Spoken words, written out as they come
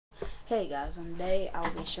Hey guys, and today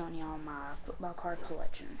I'll be showing y'all my football card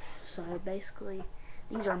collection. So basically,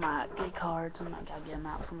 these are my good cards. I'm not gonna get them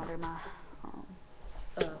out from under my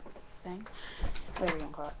thing, whatever you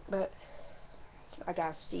want to call it. But I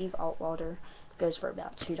got Steve Altwalder, goes for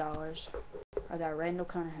about $2. I got Randall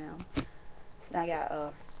Cunningham. Then I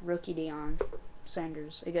got rookie Deion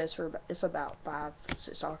Sanders. It's about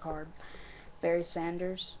 $5-6 card. Barry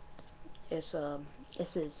Sanders. It's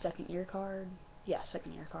his second year card. Yeah,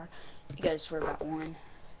 second year card. It goes for about $1.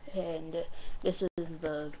 And this is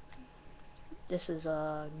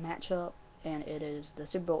a matchup, and it is the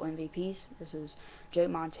Super Bowl MVPs. This is Joe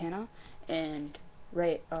Montana and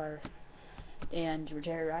Jerry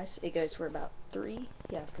Rice. It goes for about $3.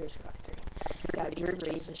 Yeah, it goes for about $3. Got Drew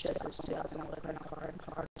Brees. It's just his 2011 card.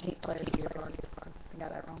 14th player of the year card. I got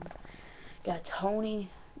that wrong. Got Tony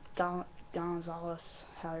Gonzalez,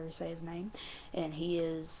 however you say his name, and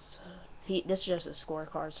this is just a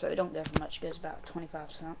scorecard, so it don't go for much. It goes about 25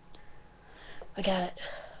 cents. I got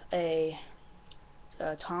a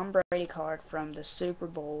Tom Brady card from the Super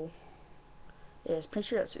Bowl. It's pretty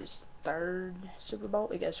sure it's his third Super Bowl.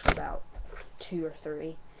 It goes for about $2 or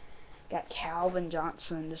 $3. Got Calvin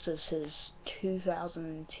Johnson. This is his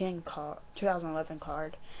 2011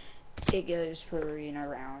 card. It goes for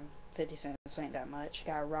around 50 cents. Ain't that much.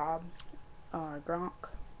 Got Rob Gronk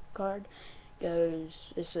card.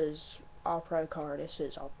 This is All-Pro card. This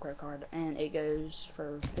is All-Pro card, and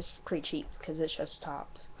it's pretty cheap because it's just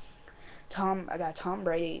Topps. I got Tom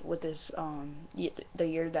Brady with this the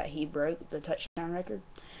year that he broke the touchdown record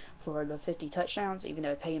for the 50 touchdowns, even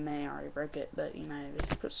though Peyton Manning already broke it, but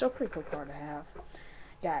it's still a pretty cool card to have.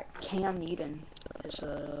 Got Cam Newton. It's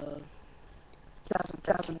a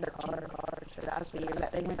 2013 card, so that was the year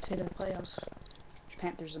that they went to the playoffs.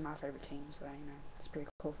 Panthers are my favorite team, so it's pretty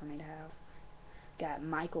cool for me to have. Got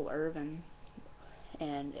Michael Irvin,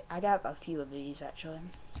 and I got a few of these actually.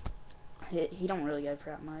 He don't really go for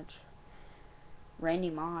that much. Randy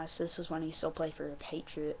Moss, this is when he still played for the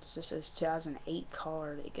Patriots. This is 2008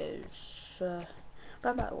 card. It goes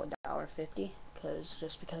about $1.50 because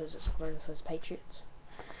it's for his Patriots.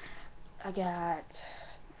 I got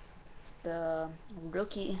the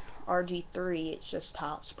rookie RG3. It's just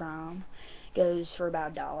Topps Prime. Goes for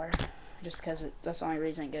about $1. Just because that's the only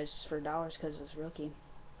reason it goes for $1 because it's rookie.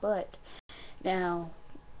 But now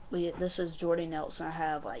this is Jordy Nelson. I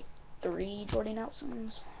have like 3 Jordy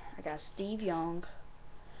Nelsons. I got Steve Young,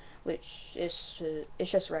 which is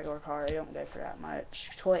it's just a regular card. I don't go for that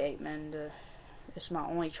much. Troy Aikman. It's my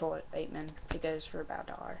only Troy Aikman. It goes for about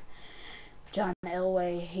 $1. John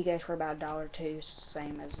Elway. He goes for about $1 too.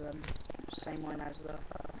 Same one as the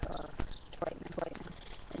Troy Aikman.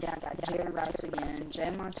 And then I got Jerry Rice again. Jay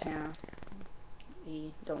Montana.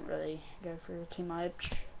 He don't really go for too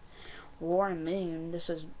much. Warren Moon. This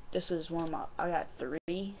is one of my. I got 3.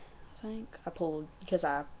 I think I pulled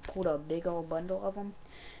a big old bundle of them,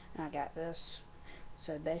 and I got this.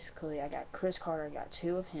 So basically, I got Chris Carter. I got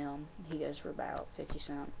 2 of him. He goes for about 50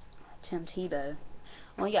 cents. Tim Tebow.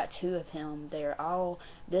 Only got 2 of him.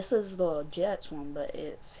 This is the Jets one, but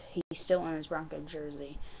he still owns Bronco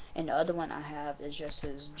jersey, and the other one I have is just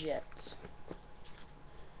his Jets.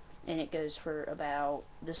 And it goes for about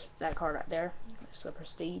that card right there. It's the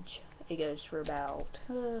Prestige. It goes for about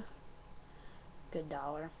good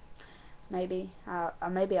 $1. Maybe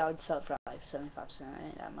maybe I would sell it for like 75 cents.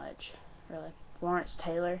 Ain't that much, really. Lawrence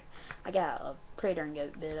Taylor. I got a pretty darn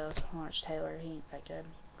good bit of Lawrence Taylor. He ain't that good,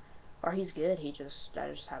 or he's good. I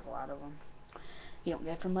just have a lot of them. You don't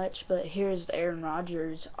get for much. But here's Aaron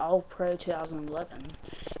Rodgers, All-Pro 2011.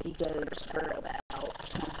 He goes for about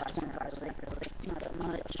 25 cents. Really, not that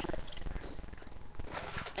much.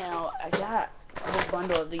 Now I got a whole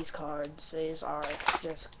bundle of these cards. These are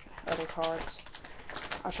just other cards.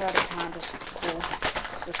 I'll try to find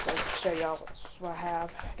just to show y'all what I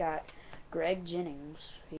have. Got Greg Jennings.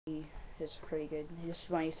 He is pretty good. This is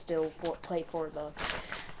when he still played for the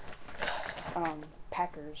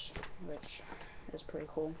Packers, which is pretty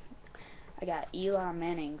cool. I got Eli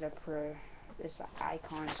Manning up for this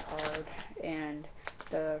Icons card, and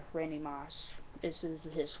the Randy Moss. This is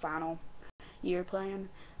his final year playing,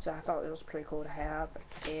 so I thought it was pretty cool to have.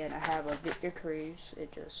 And I have a Victor Cruz.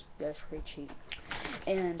 It just goes pretty cheap.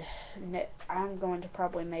 And I'm going to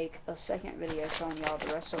probably make a second video showing y'all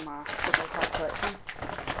the rest of my football card collection.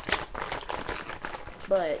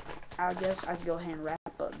 But I guess I can go ahead and wrap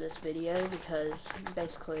up this video because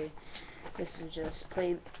basically this is just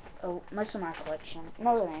most of my collection.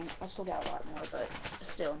 No, it ain't. I still got a lot more, but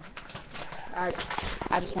still, I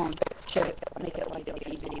just want to make it like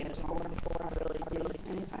these videos more before I really do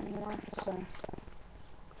anything anymore. So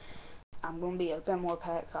I'm going to be opening more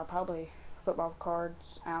packs. I'll probably football cards.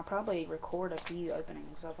 I'll probably record a few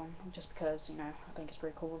openings of them just because, you know, I think it's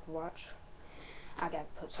pretty cool to watch.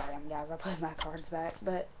 Sorry guys, I put my cards back,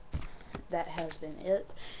 but that has been it.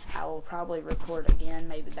 I will probably record again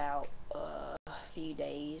maybe about a few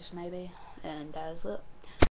days maybe, and that is it.